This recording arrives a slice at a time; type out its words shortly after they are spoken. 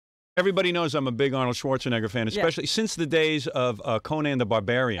Everybody knows I'm a big Arnold Schwarzenegger fan, especially since the days of Conan the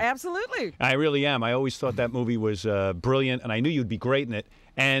Barbarian. Absolutely. I really am. I always thought that movie was brilliant, and I knew you'd be great in it.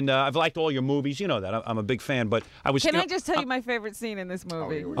 And I've liked all your movies. You know that. I'm a big fan. But I was. Can I just tell you my favorite scene in this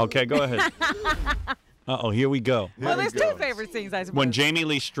movie? Okay, go ahead. Uh-oh, here we go. Well, there's two favorite scenes, I suppose. When Jamie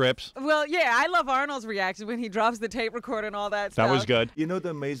Lee strips. Well, yeah, I love Arnold's reaction when he drops the tape recorder and all that stuff. That was good. You know,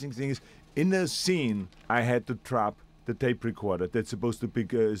 the amazing thing is, in the scene, I had to drop the tape recorder that's supposed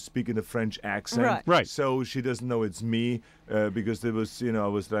to speak in a French accent. Right. So she doesn't know it's me because there was, I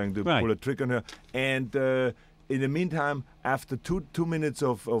was trying to pull a trick on her. And in the meantime, after two minutes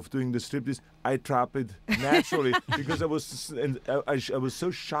of doing the striptease, I drop it naturally because I was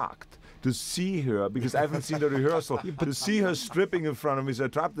so shocked to see her, because I haven't seen the rehearsal, to see her stripping in front of me. So I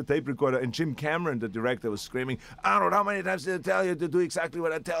dropped the tape recorder, and Jim Cameron, the director, was screaming, "Arnold, how many times did I tell you to do exactly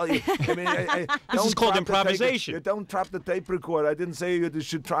what I tell you?" I mean, this is called improvisation. Don't drop the tape recorder. I didn't say you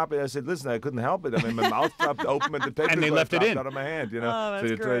should drop it. I said, listen, I couldn't help it. I mean, my mouth dropped open, and the tape and recorder they left it in out of my hand. You know, oh,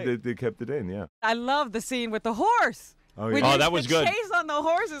 that's great. They kept it in. Yeah. I love the scene with the horse. Oh, yeah. That was good. The chase on the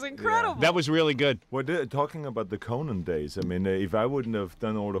horse is incredible. Yeah. That was really good. Well, talking about the Conan days, I mean, if I wouldn't have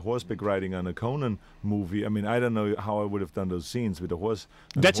done all the horseback riding on a Conan movie, I mean, I don't know how I would have done those scenes with the horse.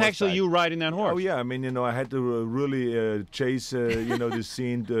 That's actually you riding that horse. Oh, yeah. I mean, I had to really chase, the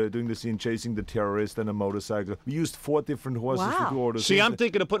scene, doing the scene, chasing the terrorist on a motorcycle. We used 4 different horses to do all the See, scenes. I'm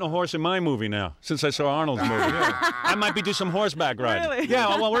thinking of putting a horse in my movie now, since I saw Arnold's movie. I might be doing some horseback riding. Really? Yeah,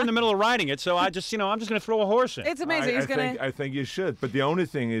 well, we're in the middle of riding it, so I'm just going to throw a horse in. It's amazing. I think you should, but the only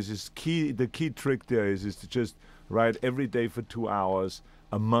thing is the key trick there is to just ride every day for 2 hours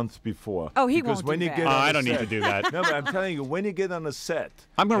a month before. Oh, he because won't when do you that. get on I the don't need set, to do that. No, but I'm telling you, when you get on a set,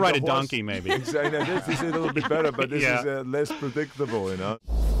 I'm going to ride a horse, donkey, maybe. Exactly. This is a little bit better, but this is less predictable,